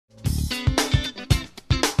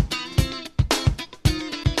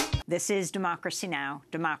This is Democracy Now!,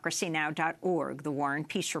 democracynow.org, The War and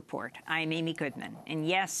Peace Report. I'm Amy Goodman. And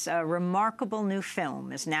yes, a remarkable new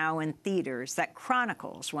film is now in theaters that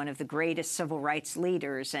chronicles one of the greatest civil rights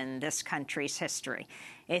leaders in this country's history.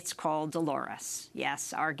 It's called Dolores.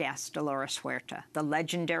 Yes, our guest, Dolores Huerta, the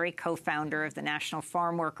legendary co-founder of the National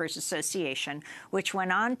Farm Workers Association, which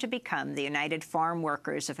went on to become the United Farm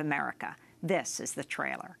Workers of America. This is the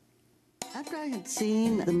trailer. After I had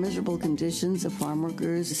seen the miserable conditions of farm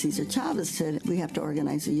workers, Cesar Chavez said, we have to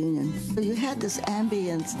organize a union. So you had this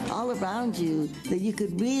ambience all around you that you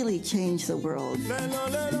could really change the world.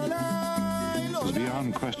 It was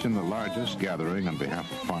beyond question the largest gathering on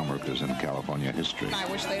behalf of farm workers in California history. I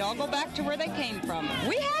wish they'd all go back to where they came from.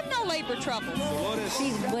 We have no labor troubles.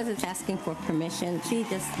 She wasn't asking for permission. She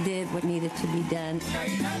just did what needed to be done.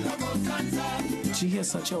 She has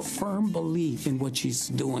such a firm belief in what she's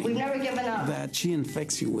doing. We've never given up. That she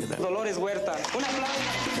infects you with it. Dolores Huerta.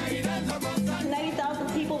 90,000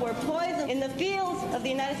 people were poisoned in the fields of the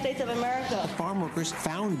United States of America. Farm workers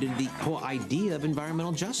founded the whole idea of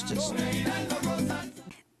environmental justice.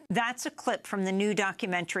 That's a clip from the new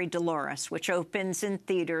documentary Dolores, which opens in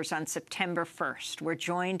theaters on September 1st. We're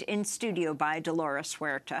joined in studio by Dolores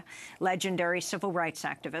Huerta, legendary civil rights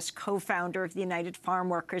activist, co-founder of the United Farm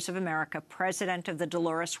Workers of America, president of the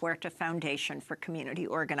Dolores Huerta Foundation for Community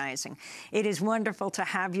Organizing. It is wonderful to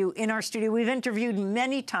have you in our studio. We've interviewed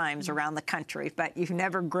many times around the country, but you've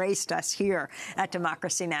never graced us here at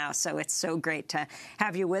Democracy Now!, so it's so great to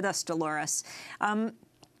have you with us, Dolores.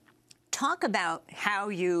 Talk about how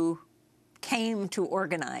you came to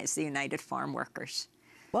organize the United Farm Workers.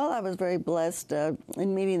 Well, I was very blessed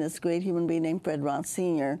in meeting this great human being named Fred Ross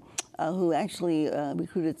Sr., who actually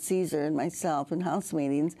recruited Cesar and myself in House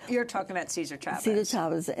meetings. You're talking about Cesar Chavez. Cesar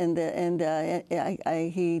Chavez, and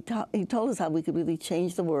he told us how we could really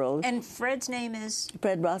change the world. And Fred's name is?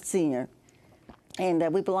 Fred Ross Sr.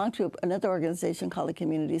 And we belong to another organization called the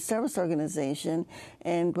Community Service Organization.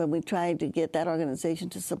 And when we tried to get that organization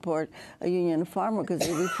to support a union of farm workers,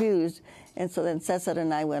 they refused. And so then Cesar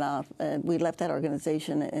and I went off, and we left that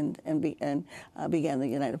organization and began the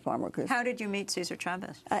United Farm Workers. How did you meet Cesar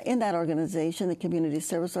Chavez? In that organization, the Community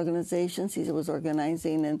Service Organization. Cesar was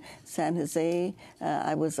organizing in San Jose.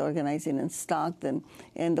 I was organizing in Stockton.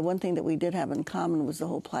 And the one thing that we did have in common was the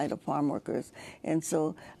whole plight of farm workers. And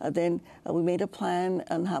so then we made a plan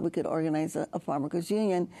on how we could organize a farm workers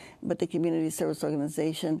union, but the Community Service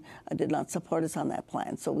Organization did not support us on that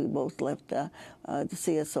plan. So we both left the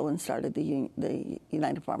CSO and started the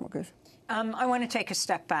United Farm Workers. I want to take a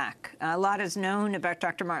step back. A lot is known about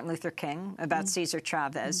Dr. Martin Luther King, about Cesar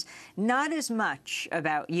Chavez, not as much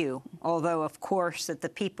about you, although, of course, that the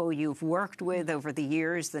people you've worked with over the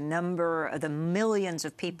years, the millions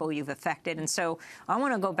of people you've affected. And so I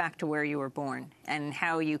want to go back to where you were born and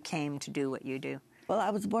how you came to do what you do. Well,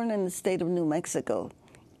 I was born in the state of New Mexico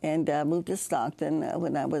and moved to Stockton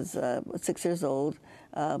when I was 6 years old.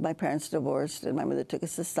 My parents divorced, and my mother took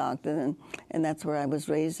us to Stockton, and that's where I was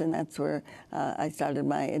raised, and that's where I started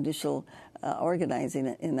my initial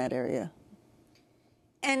organizing in that area.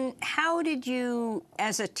 And how did you,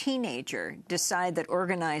 as a teenager, decide that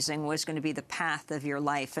organizing was going to be the path of your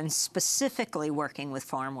life, and specifically working with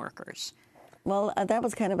farm workers? Well, that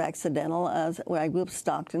was kind of accidental. Where I grew up,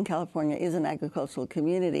 Stockton, California, is an agricultural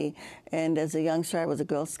community. And as a youngster, I was a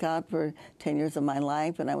Girl Scout for 10 years of my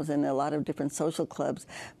life, and I was in a lot of different social clubs.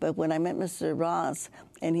 But when I met Mr. Ross,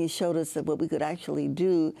 and he showed us that what we could actually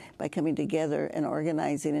do by coming together and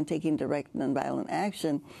organizing and taking direct nonviolent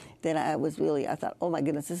action, then I thought, oh my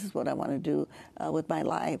goodness, this is what I want to do with my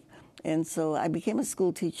life. And so I became a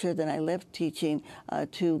school teacher. Then I left teaching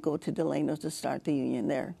to go to Delano to start the union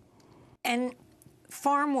there. And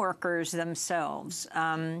farm workers themselves,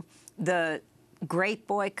 the great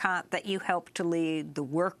boycott that you helped to lead, the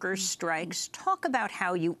workers' strikes, talk about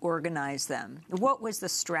how you organized them. What was the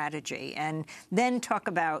strategy? And then talk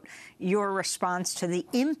about your response to the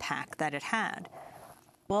impact that it had.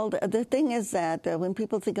 Well, the thing is that when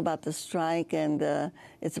people think about the strike, and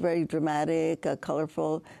it's very dramatic,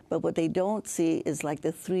 colorful, but what they don't see is like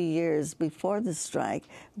the 3 years before the strike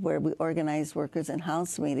where we organized workers in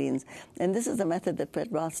house meetings. And this is a method that Fred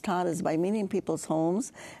Ross taught us by meeting people's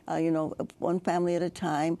homes, one family at a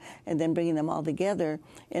time, and then bringing them all together.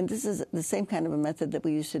 And this is the same kind of a method that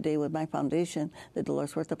we use today with my foundation, the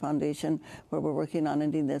Dolores Huerta Foundation, where we're working on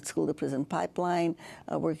ending the school-to-prison pipeline,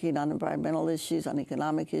 working on environmental issues, on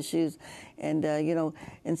economic issues, and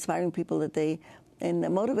inspiring people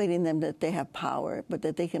and motivating them that they have power, but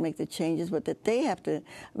that they can make the changes, but that they have to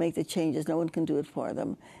make the changes. No one can do it for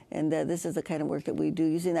them. And this is the kind of work that we do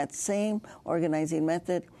using that same organizing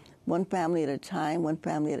method one family at a time, one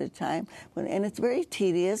family at a time. And it's very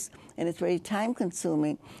tedious and it's very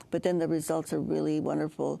time-consuming, but then the results are really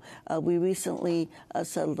wonderful. We recently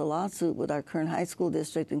settled a lawsuit with our current high school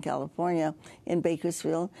district in California, in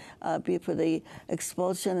Bakersfield, for the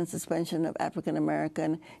expulsion and suspension of African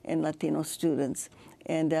American and Latino students.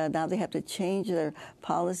 And now they have to change their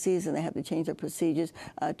policies and they have to change their procedures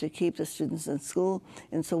to keep the students in school.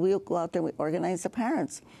 And so we'll go out there and we organize the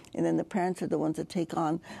parents. And then the parents are the ones that take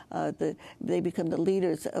on, they become the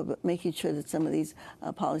leaders of making sure that some of these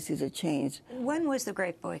policies are changed. When was the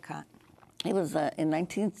Great Boycott? It was in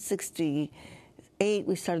 1968.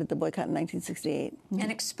 We started the boycott in 1968.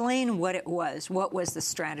 And explain what it was. What was the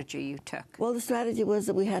strategy you took? Well, the strategy was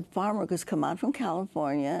that we had farm workers come out from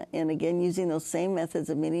California, and again, using those same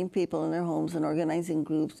methods of meeting people in their homes and organizing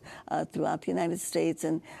groups throughout the United States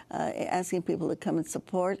and asking people to come and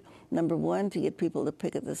support. Number one, to get people to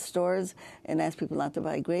pick at the stores and ask people not to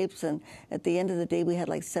buy grapes. And at the end of the day, we had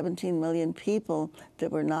like 17 million people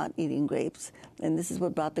that were not eating grapes. And this is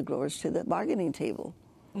what brought the growers to the bargaining table.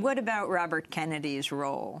 What about Robert Kennedy's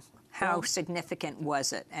role? How significant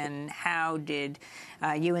was it? And how did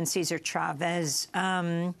you and Cesar Chavez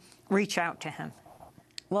reach out to him?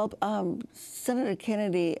 Well, Senator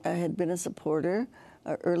Kennedy had been a supporter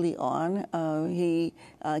early on. He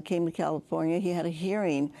came to California. He had a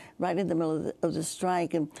hearing right in the middle of the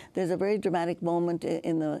strike, and there's a very dramatic moment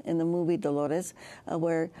in the movie Dolores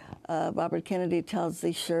where Robert Kennedy tells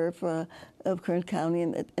the sheriff of Kern County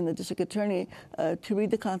and the district attorney to read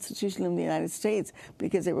the Constitution of the United States,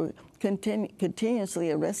 because they were continuously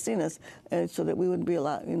arresting us so that we wouldn't be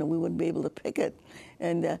allowed, we wouldn't be able to picket.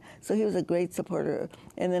 And so he was a great supporter.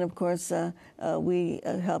 And then, of course, we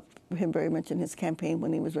helped him very much in his campaign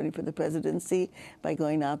when he was running for the presidency by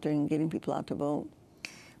going out there and getting people out to vote.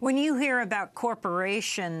 When you hear about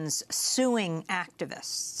corporations suing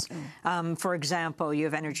activists, for example, you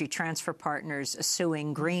have Energy Transfer Partners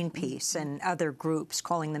suing Greenpeace and other groups,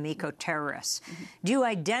 calling them eco-terrorists, do you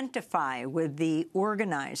identify with the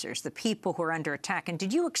organizers, the people who are under attack? And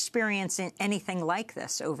did you experience anything like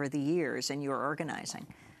this over the years in your organizing?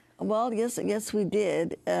 Well, yes, we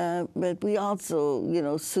did, but we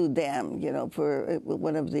also, sued them, for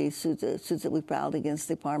one of the suits that we filed against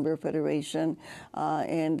the Farm Bureau Federation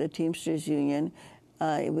and the Teamsters Union.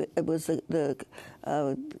 It was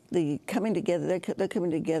the coming together. They're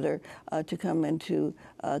coming together to come and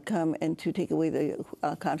to take away the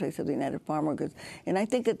contracts of the United Farm Workers. And I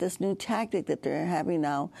think that this new tactic that they're having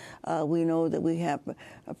now, we know that we have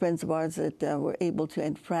friends of ours that were able to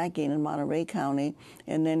end fracking in Monterey County,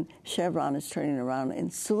 and then Chevron is turning around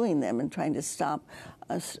and suing them and trying to stop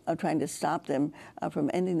them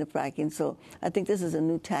from ending the fracking. So I think this is a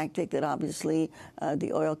new tactic that obviously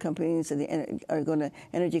the oil companies and the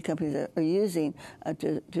energy companies are using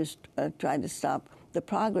to try to stop the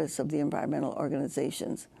progress of the environmental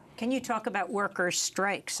organizations. Can you talk about workers'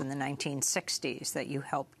 strikes in the 1960s that you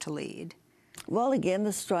helped to lead? Well, again,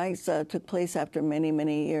 the strikes took place after many,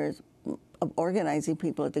 many years of organizing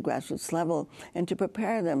people at the grassroots level and to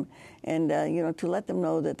prepare them and, to let them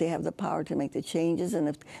know that they have the power to make the changes, and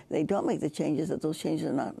if they don't make the changes, that those changes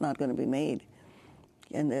are not going to be made.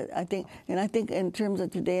 And I think in terms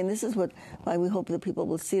of today, and this is why we hope that people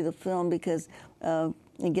will see the film, because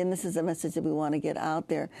again, this is a message that we want to get out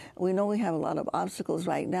there. We know we have a lot of obstacles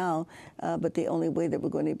right now, but the only way that we're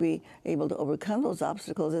going to be able to overcome those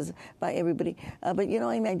obstacles is by everybody. But,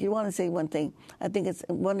 Amy, I do want to say one thing. I think it's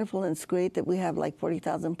wonderful and it's great that we have like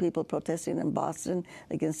 40,000 people protesting in Boston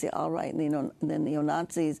against the alt-right and the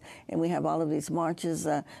neo-Nazis, and we have all of these marches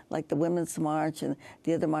like the Women's March and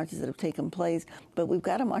the other marches that have taken place. But we've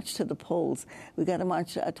got to march to the polls. We've got to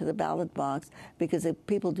march to the ballot box, because if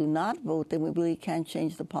people do not vote, then we really can't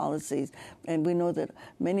change the policies. And we know that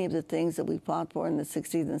many of the things that we fought for in the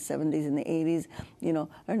 60s and 70s and the 80s,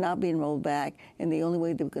 are not being rolled back. And the only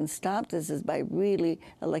way that we can stop this is by really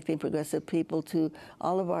electing progressive people to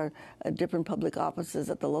all of our different public offices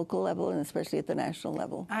at the local level and especially at the national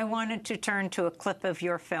level. I wanted to turn to a clip of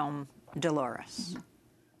your film, Dolores.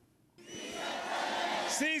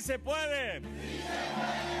 Sí se puede.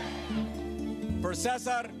 For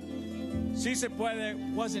Cesar, sí se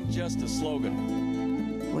puede wasn't just a slogan.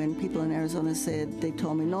 When people in Arizona said, they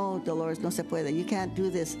told me, no, Dolores, no se puede. You can't do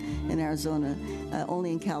this in Arizona,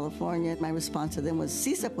 only in California. My response to them was,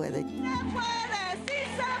 sí se puede.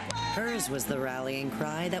 Hers was the rallying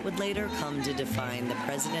cry that would later come to define the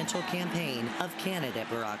presidential campaign of candidate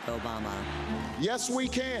Barack Obama. Yes, we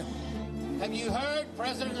can. Have you heard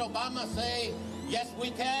President Obama say, yes, we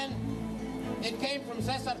can? It came from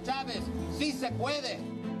Cesar Chavez. Sí se puede.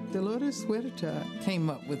 Dolores Huerta came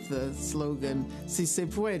up with the slogan, Si se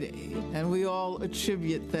puede, and we all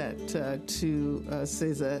attribute that to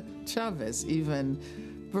Cesar Chavez, even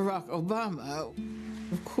Barack Obama.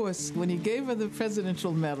 Of course, when he gave her the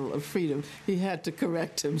Presidential Medal of Freedom, he had to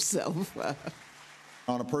correct himself.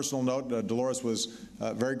 On a personal note, Dolores was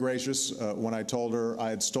very gracious when I told her I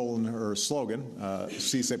had stolen her slogan,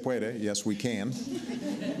 Si se puede, yes we can.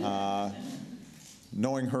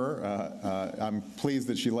 Knowing her, I'm pleased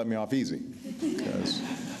that she let me off easy,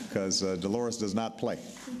 because Dolores does not play.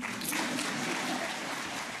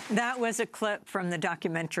 That was a clip from the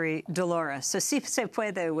documentary Dolores. So Si se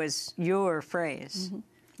puede was your phrase. Mm-hmm.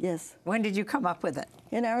 Yes. When did you come up with it?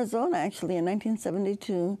 In Arizona, actually, in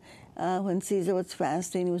 1972, when Cesar was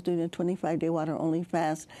fasting. He was doing a 25-day water-only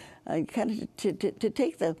fast, kind of to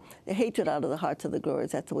take the hatred out of the hearts of the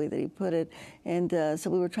growers. That's the way that he put it. And so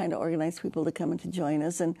we were trying to organize people to come and to join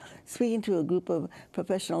us. And speaking to a group of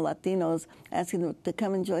professional Latinos, asking them to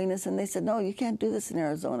come and join us, and they said, no, you can't do this in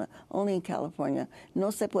Arizona, only in California. No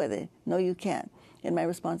se puede. No, you can't. And my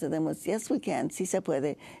response to them was, yes, we can. Si se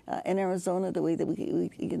puede. In Arizona, the way that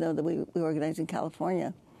the way we organize in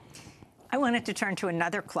California. I wanted to turn to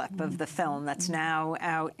another clip of the film that's now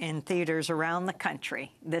out in theaters around the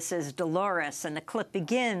country. This is Dolores, and the clip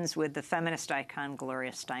begins with the feminist icon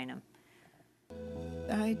Gloria Steinem.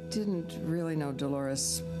 I didn't really know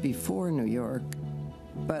Dolores before New York,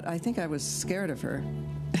 but I think I was scared of her.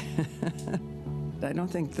 I don't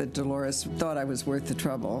think that Dolores thought I was worth the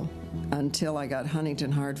trouble until I got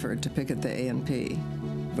Huntington Hartford to picket the A&P,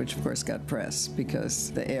 which of course got press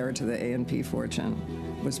because the heir to the A&P fortune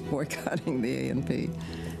was boycotting the A&P.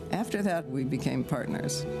 After that, we became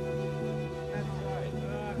partners.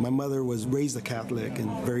 My mother was raised a Catholic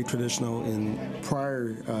and very traditional, and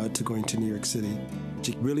prior to going to New York City,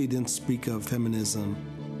 she really didn't speak of feminism.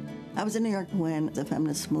 I was in New York when the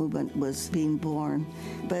feminist movement was being born,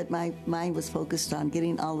 but my mind was focused on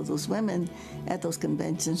getting all of those women at those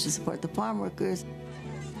conventions to support the farm workers.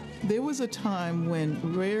 There was a time when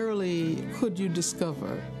rarely could you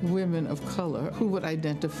discover women of color who would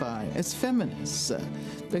identify as feminists,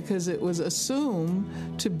 because it was assumed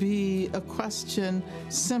to be a question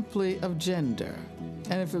simply of gender.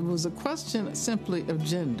 And if it was a question simply of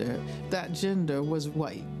gender, that gender was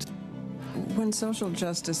white. When social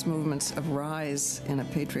justice movements arise in a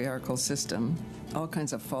patriarchal system, all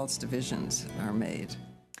kinds of false divisions are made.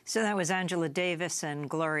 So that was Angela Davis and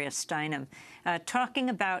Gloria Steinem talking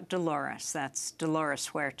about Dolores. That's Dolores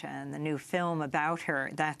Huerta, and the new film about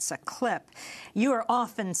her. That's a clip. You are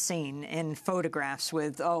often seen in photographs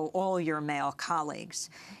with all your male colleagues.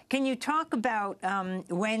 Can you talk about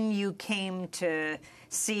when you came to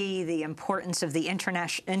see the importance of the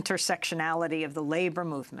intersectionality of the labor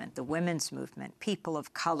movement, the women's movement, people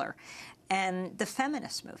of color, and the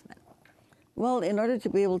feminist movement? Well, in order to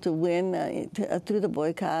be able to win through the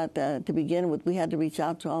boycott, to begin with, we had to reach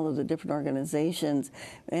out to all of the different organizations,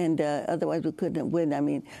 and otherwise we couldn't win. I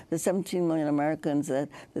mean, the 17 million Americans that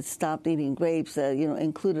stopped eating grapes,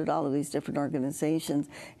 included all of these different organizations.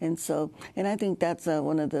 And I think that's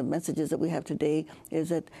one of the messages that we have today is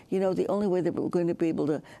that, the only way that we're going to be able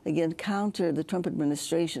to, again, counter the Trump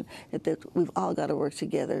administration is that we've all got to work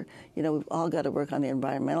together. We've all got to work on the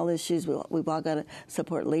environmental issues. We've all got to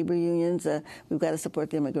support labor unions. We've got to support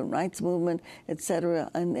the immigrant rights movement, et cetera,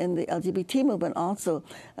 and the LGBT movement also,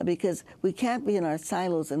 because we can't be in our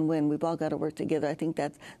silos and win. We've all got to work together. I think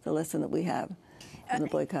that's the lesson that we have from the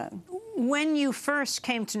boycott. When you first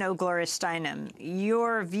came to know Gloria Steinem,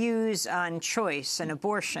 your views on choice and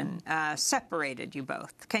abortion separated you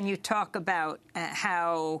both. Can you talk about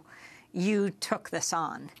how you took this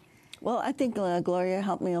on? Well, I think Gloria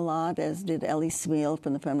helped me a lot, as did Ellie Smeal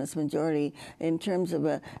from the Feminist Majority, in terms of...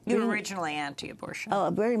 You were originally anti-abortion. Oh,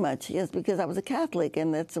 very much, yes, because I was a Catholic,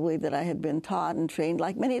 and that's the way that I had been taught and trained,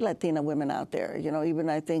 like many Latina women out there. Even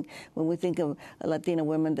I think when we think of Latina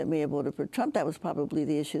women that may have voted for Trump, that was probably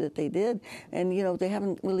the issue that they did. And, they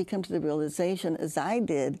haven't really come to the realization, as I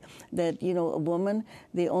did, that, a woman,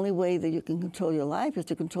 the only way that you can control your life is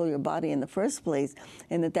to control your body in the first place,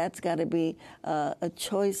 and that's got to be a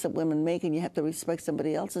choice that women make, and you have to respect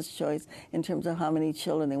somebody else's choice in terms of how many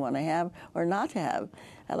children they want to have or not have.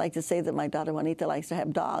 I like to say that my daughter Juanita likes to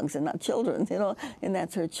have dogs and not children, and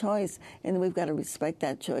that's her choice, and we've got to respect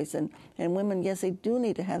that choice. And women, yes, they do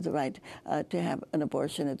need to have the right to have an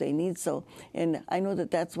abortion if they need so. And I know that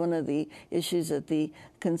that's one of the issues that the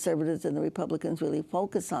conservatives and the Republicans really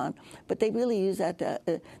focus on, but they really use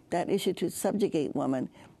that issue to subjugate women.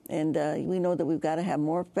 And we know that we've got to have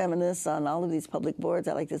more feminists on all of these public boards.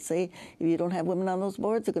 I like to say, if you don't have women on those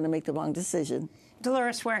boards, they're going to make the wrong decision.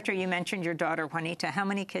 Dolores Huerta, you mentioned your daughter, Juanita. How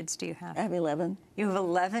many kids do you have? I have 11. You have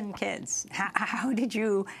 11 kids. How did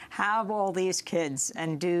you have all these kids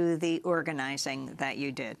and do the organizing that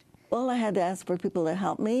you did? Well, I had to ask for people to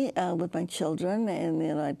help me with my children,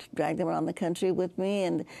 and I dragged them around the country with me.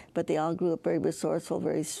 But they all grew up very resourceful,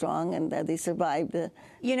 very strong, and they survived.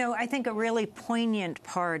 You know, I think a really poignant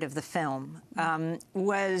part of the film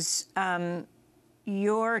was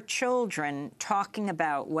your children talking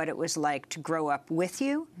about what it was like to grow up with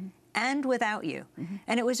you and without you,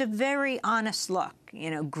 and it was a very honest look. You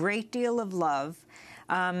know, great deal of love,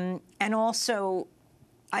 and also,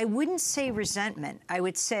 I wouldn't say resentment. I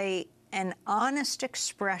would say an honest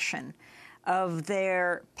expression of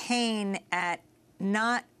their pain at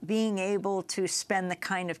not being able to spend the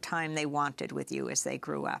kind of time they wanted with you as they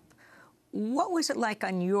grew up. What was it like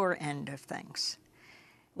on your end of things?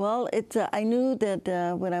 Well, I knew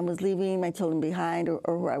that when I was leaving my children behind,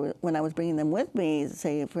 or when I was bringing them with me,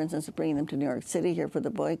 say, for instance, bringing them to New York City here for the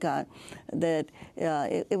boycott, that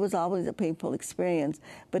it was always a painful experience.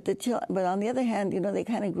 But on the other hand, you know, they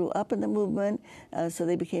kind of grew up in the movement, so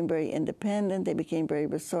they became very independent. They became very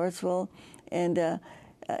resourceful, and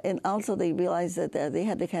also they realized that they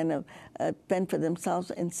had to kind of fend for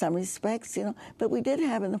themselves in some respects, you know. But we did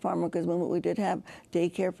have in the Farmworkers movement, we did have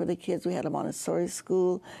daycare for the kids. We had a Montessori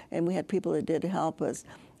school, and we had people that did help us.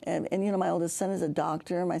 And you know, my oldest son is a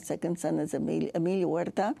doctor. My second son is Emilio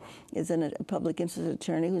Huerta, is a public interest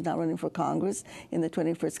attorney who's now running for Congress in the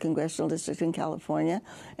 21st Congressional District in California.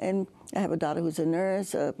 And I have a daughter who's a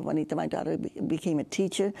nurse. Juanita, my daughter, became a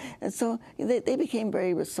teacher. And so they became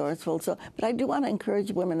very resourceful. But I do want to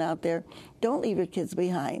encourage women out there, don't leave your kids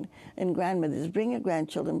behind. And grandmothers, bring your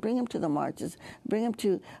grandchildren, bring them to the marches, bring them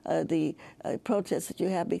to the protests that you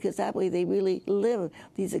have, because that way they really live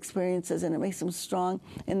these experiences, and it makes them strong,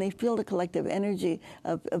 and they feel the collective energy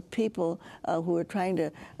of people who are trying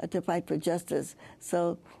to fight for justice.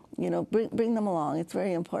 So, you know, bring them along. It's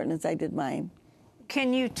very important, as I did mine.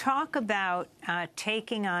 Can you talk about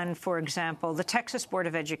taking on, for example, the Texas Board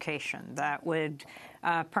of Education that would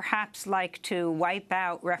perhaps like to wipe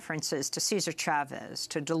out references to Cesar Chavez,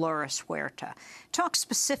 to Dolores Huerta? Talk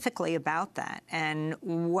specifically about that and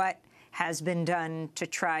what has been done to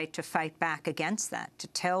try to fight back against that, to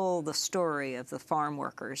tell the story of the farm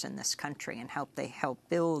workers in this country and how they help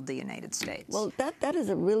build the United States. Well, that is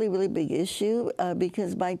a really, really big issue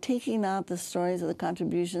because by taking out the stories of the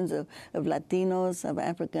contributions of Latinos, of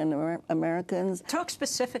African Americans. Talk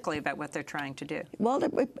specifically about what they're trying to do. Well,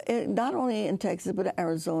 not only in Texas, but in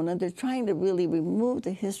Arizona, they're trying to really remove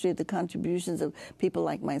the history of the contributions of people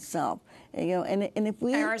like myself. And, you know, and if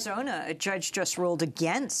we... Arizona, a judge just ruled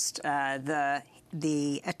against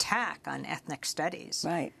the attack on ethnic studies.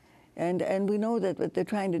 Right. And we know that they're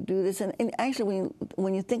trying to do this. And actually,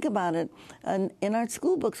 when you think about it, in our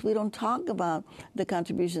school books, we don't talk about the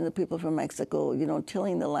contributions of people from Mexico, you know,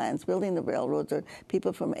 tilling the lands, building the railroads, or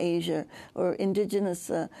people from Asia, or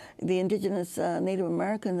the indigenous Native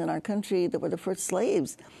Americans in our country that were the first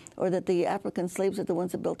slaves, or that the African slaves are the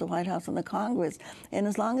ones that built the White House and the Congress. And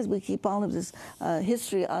as long as we keep all of this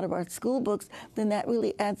history out of our school books, then that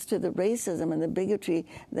really adds to the racism and the bigotry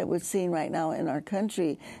that we're seeing right now in our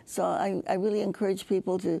country. So I really encourage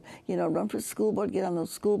people to, you know, run for school board, get on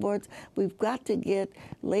those school boards. We've got to get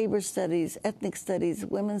labor studies, ethnic studies,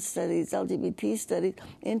 women's studies, LGBT studies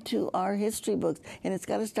into our history books. And it's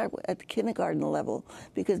got to start at the kindergarten level,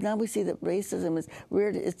 because now we see that racism has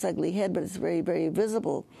reared its ugly head, but it's very, very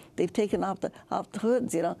visible. They've taken off the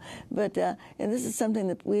hoods, you know. But and this is something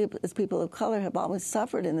that we, as people of color, have always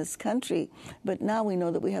suffered in this country. But now we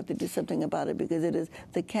know that we have to do something about it, because it is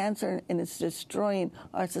the cancer, and it's destroying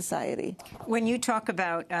our society. When you talk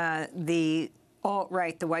about the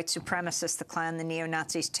alt-right, the white supremacists, the Klan, the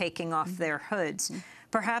neo-Nazis taking off their hoods,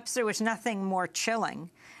 perhaps there was nothing more chilling.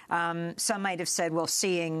 Some might have said, well,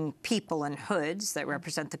 seeing people in hoods that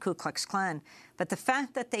represent the Ku Klux Klan, but the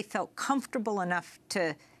fact that they felt comfortable enough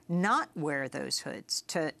to not wear those hoods,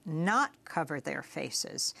 to not cover their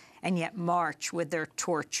faces, and yet march with their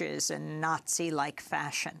torches in Nazi-like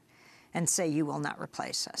fashion and say, you will not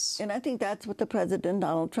replace us. And I think that's what the President,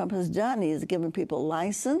 Donald Trump, has done. He has given people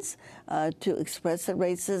license to express their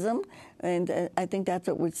racism. And I think that's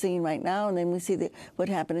what we're seeing right now. And then we see what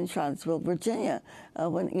happened in Charlottesville, Virginia,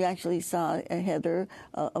 when you actually saw Heather,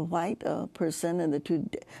 a white person, and the two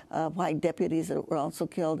white deputies that were also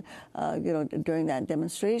killed, you know, during that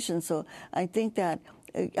demonstration. So I think that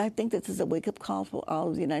I think this is a wake-up call for all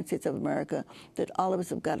of the United States of America, that all of us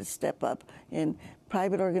have got to step up in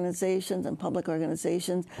private organizations and public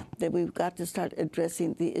organizations, that we've got to start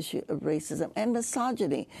addressing the issue of racism and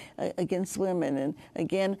misogyny against women. And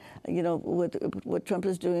again, you know, what Trump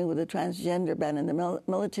is doing with the transgender ban in the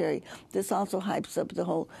military, this also hypes up the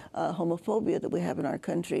whole homophobia that we have in our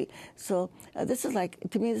country. So this is like,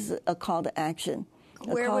 to me, this is a call to action.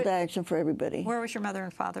 A call to action for everybody. Where was your mother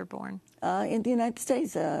and father born? In the United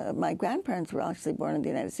States. My grandparents were actually born in the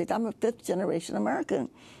United States. I'm a fifth-generation American.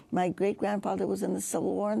 My great-grandfather was in the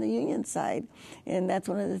Civil War on the Union side. And that's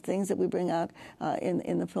one of the things that we bring out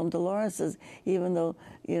in the film Dolores, is even though,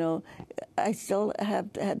 you know, I still have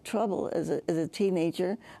had trouble as a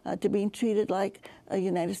teenager to being treated like a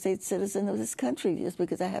United States citizen of this country just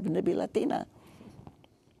because I happen to be Latina.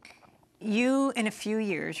 You, in a few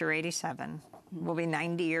years, you're 87, will be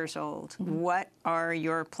 90 years old. What are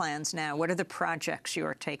your plans now? What are the projects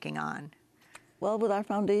you're taking on? Well, with our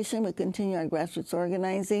foundation, we continue our grassroots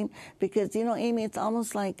organizing because, you know, Amy, it's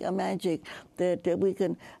almost like a magic that we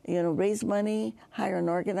can, you know, raise money, hire an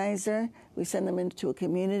organizer. We send them into a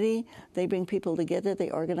community. They bring people together.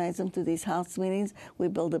 They organize them through these house meetings. We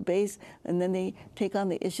build a base, and then they take on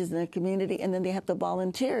the issues in their community, and then they have to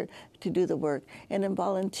volunteer to do the work. And in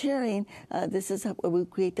volunteering, this is how we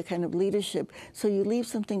create the kind of leadership. So you leave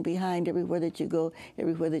something behind everywhere that you go,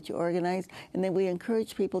 everywhere that you organize, and then we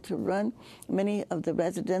encourage people to run. Many of the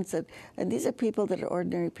residents, and these are people that are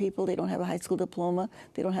ordinary people. They don't have a high school diploma.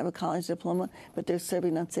 They don't have a college diploma, but they're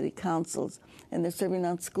serving on city councils, and they're serving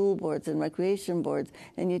on school boards and recreation boards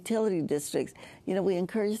and utility districts. You know, we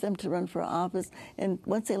encourage them to run for office, and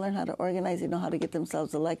once they learn how to organize, they know how to get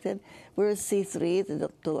themselves elected. We're a C3,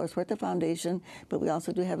 the Dolores Huerta Foundation, but we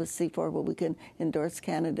also do have a C4 where we can endorse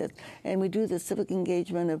candidates. And we do the civic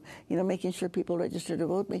engagement of, you know, making sure people register to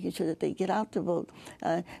vote, making sure that they get out to vote,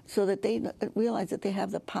 so that they realize that they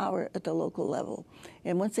have the power at the local level.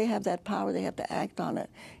 And once they have that power, they have to act on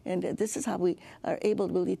it. And this is how we are able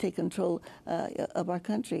to really take control of our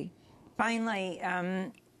country. Finally,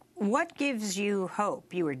 what gives you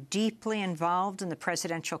hope? You were deeply involved in the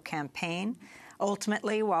presidential campaign.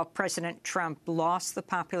 Ultimately, while President Trump lost the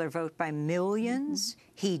popular vote by millions,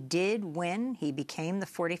 he did win. He became the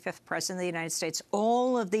 45th president of the United States.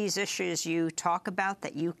 All of these issues you talk about,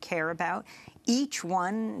 that you care about, each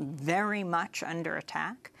one very much under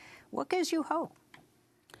attack. What gives you hope?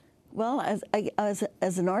 Well, as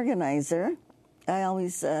an organizer, I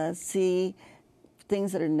always see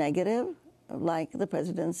things that are negative, like the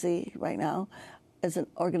presidency right now, as an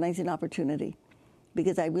organizing opportunity.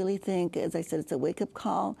 Because I really think, as I said, it's a wake-up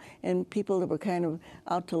call, and people that were kind of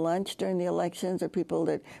out to lunch during the elections, or people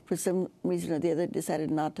that for some reason or the other decided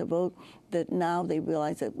not to vote, that now they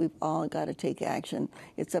realize that we've all got to take action.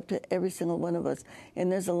 It's up to every single one of us. And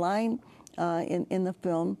there's a line in the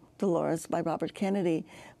film Dolores by Robert Kennedy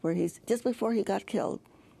where he's, just before he got killed,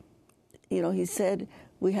 you know, he said,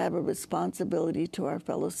 we have a responsibility to our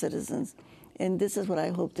fellow citizens. And this is what I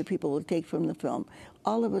hope that people will take from the film.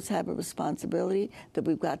 All of us have a responsibility that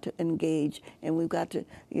we've got to engage, and we've got to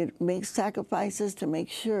make sacrifices to make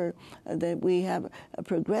sure that we have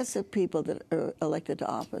progressive people that are elected to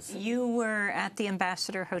office. You were at the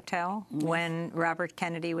Ambassador Hotel when Robert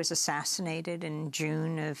Kennedy was assassinated in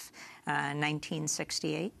June of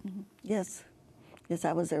 1968? Yes. Yes,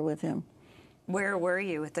 I was there with him. Where were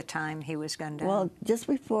you at the time he was gunned down? Well, just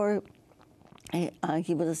before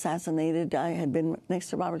he was assassinated, I had been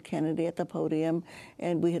next to Robert Kennedy at the podium,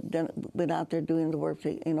 and we had been out there doing the work,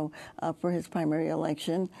 to, you know, for his primary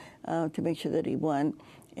election to make sure that he won.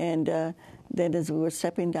 And then as we were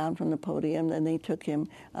stepping down from the podium, then they took him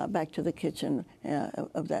back to the kitchen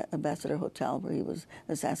of that Ambassador Hotel where he was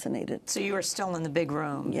assassinated. So you were still in the big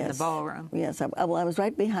room, yes, in the ballroom? Yes. I was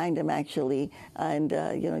right behind him, actually. And,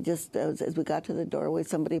 you know, just as we got to the doorway,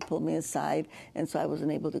 somebody pulled me aside, and so I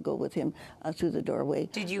wasn't able to go with him through the doorway.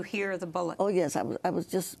 Did you hear the bullet? Oh, yes. I was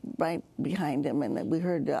just right behind him, and we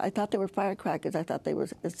heard, I thought they were firecrackers. I thought they were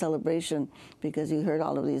a celebration because you heard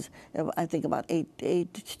all of these, I think about eight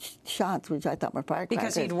shots, which I thought were firecrackers.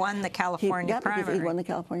 Because he'd won the California primary. Because he'd won the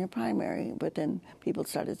California primary. But then people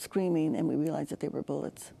started screaming, and we realized that they were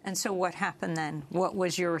bullets. And so what happened then? What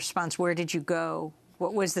was your response? Where did you go?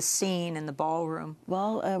 What was the scene in the ballroom?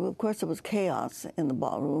 Well, of course, there was chaos in the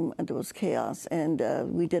ballroom, and there was chaos. And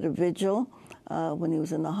we did a vigil when he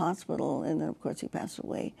was in the hospital, and then, of course, he passed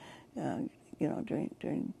away, you know,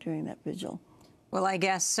 during that vigil. Well, I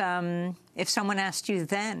guess if someone asked you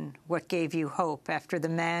then what gave you hope after the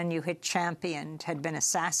man you had championed had been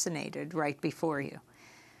assassinated right before you.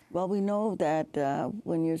 Well, we know that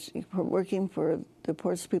when you're working for the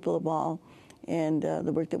poorest people of all, And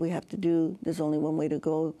the work that we have to do, there's only one way to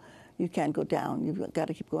go. You can't go down. You've got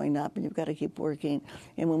to keep going up, and you've got to keep working.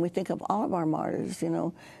 And when we think of all of our martyrs, you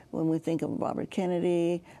know, when we think of Robert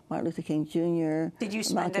Kennedy, Martin Luther King Jr., Did you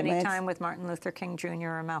spend any time with Martin Luther King Jr.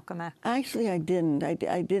 or Malcolm X? Actually, I didn't. I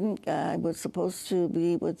didn't. I was supposed to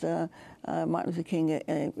be with Martin Luther King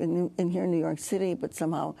in here in New York City, but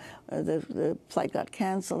somehow the flight got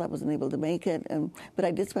canceled. I wasn't able to make it. But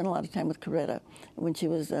I did spend a lot of time with Coretta when she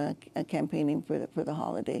was campaigning for the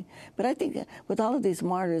holiday. But I think with all of these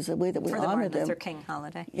martyrs, the way that we honor them, for the Martin Luther King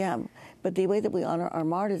holiday. Yeah, but the way that we honor our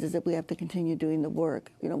martyrs is that we have to continue doing the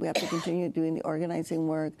work. You know, we have to continue doing the organizing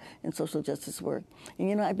work and social justice work. And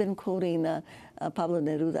you know, I've been quoting Pablo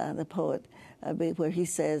Neruda, the poet, where he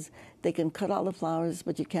says, they can cut all the flowers,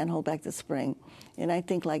 but you can't hold back the spring. And I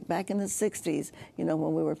think like back in the 60s, you know,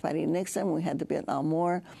 when we were fighting Nixon, we had the Vietnam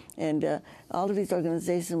War, and all of these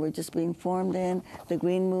organizations were just being formed in, the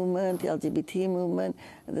Green Movement, the LGBT movement,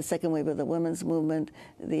 the second wave of the women's movement,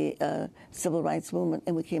 the civil rights movement,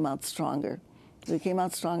 and we came out stronger. We came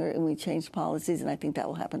out stronger and we changed policies, and I think that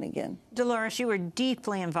will happen again. Dolores, you were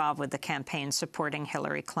deeply involved with the campaign supporting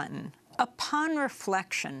Hillary Clinton. Upon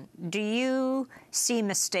reflection, do you see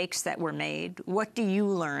mistakes that were made? What do you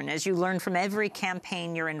learn as you learn from every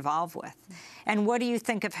campaign you're involved with? And what do you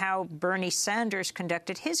think of how Bernie Sanders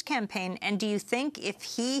conducted his campaign? And do you think if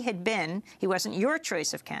he had been, he wasn't your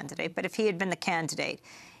choice of candidate, but if he had been the candidate,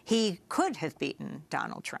 he could have beaten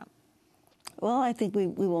Donald Trump? Well, I think we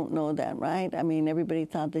won't know that, right? I mean, everybody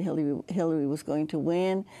thought that Hillary was going to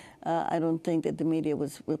win. I don't think that the media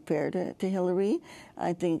was fair to Hillary.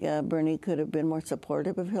 I think Bernie could have been more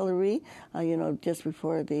supportive of Hillary, you know, just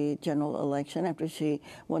before the general election after she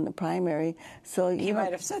won the primary. So he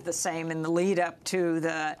might have said the same in the lead up to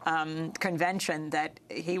the convention, that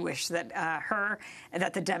he wished that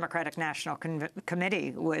that the Democratic National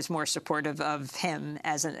Committee was more supportive of him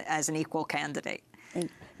as an equal candidate.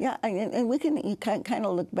 Yeah, and we can kind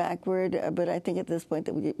of look backward, but I think at this point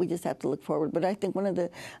that we just have to look forward. But I think one of the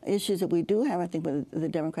issues that we do have, I think, with the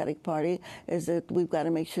Democratic Party is that we've got to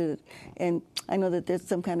make sure that, and I know that there's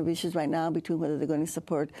some kind of issues right now between whether they're going to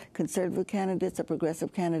support conservative candidates or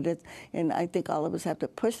progressive candidates, and I think all of us have to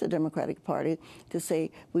push the Democratic Party to say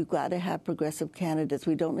we've got to have progressive candidates.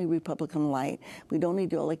 We don't need Republican light. We don't need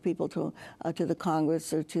to elect people to the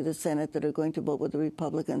Congress or to the Senate that are going to vote with the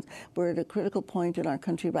Republicans. We're at a critical point in our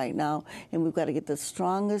country right now, and we've got to get the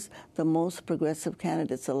strongest, the most progressive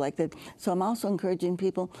candidates elected. So I'm also encouraging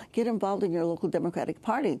people, get involved in your local Democratic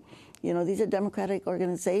Party. You know, these are democratic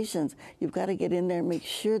organizations. You've got to get in there and make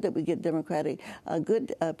sure that we get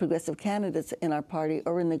good progressive candidates in our party,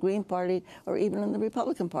 or in the Green Party, or even in the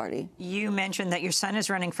Republican Party. You mentioned that your son is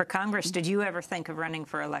running for Congress. Did you ever think of running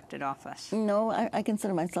for elected office? No, I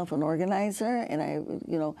consider myself an organizer, and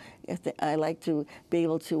I like to be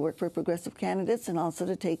able to work for progressive candidates and also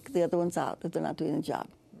to take the other ones out if they're not doing the job.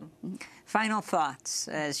 Final thoughts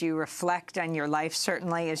as you reflect on your life,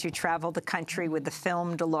 certainly as you travel the country with the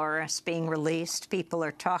film Dolores being released. People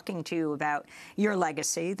are talking to you about your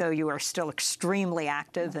legacy, though you are still extremely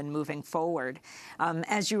active and moving forward.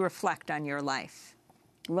 As you reflect on your life.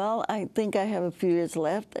 Well, I think I have a few years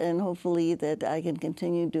left, and hopefully that I can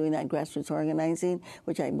continue doing that grassroots organizing,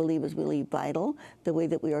 which I believe is really vital, the way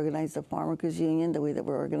that we organize the Farmworkers Union, the way that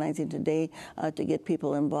we're organizing today to get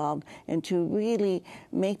people involved and to really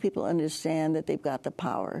make people understand that they've got the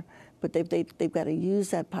power. But they've got to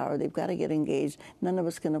use that power. They've got to get engaged. None of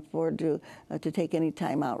us can afford to take any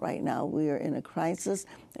time out right now. We are in a crisis,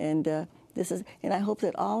 and I hope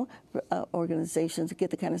that all organizations get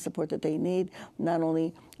the kind of support that they need, not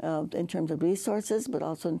only in terms of resources, but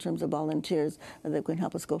also in terms of volunteers that can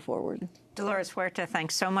help us go forward. Dolores Huerta,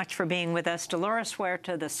 thanks so much for being with us. Dolores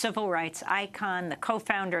Huerta, the civil rights icon, the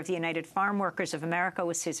co-founder of the United Farm Workers of America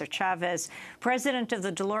with Cesar Chavez, president of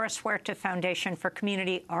the Dolores Huerta Foundation for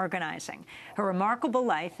Community Organizing. Her remarkable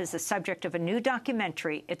life is the subject of a new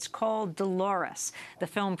documentary. It's called Dolores. The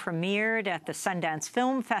film premiered at the Sundance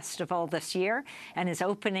Film Festival this year and is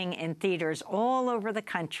opening in theaters all over the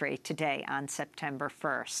country today on September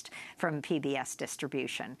 1st from PBS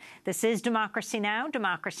Distribution. This is Democracy Now!,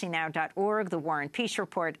 democracynow.org, The War and Peace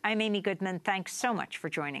Report. I'm Amy Goodman. Thanks so much for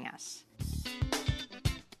joining us.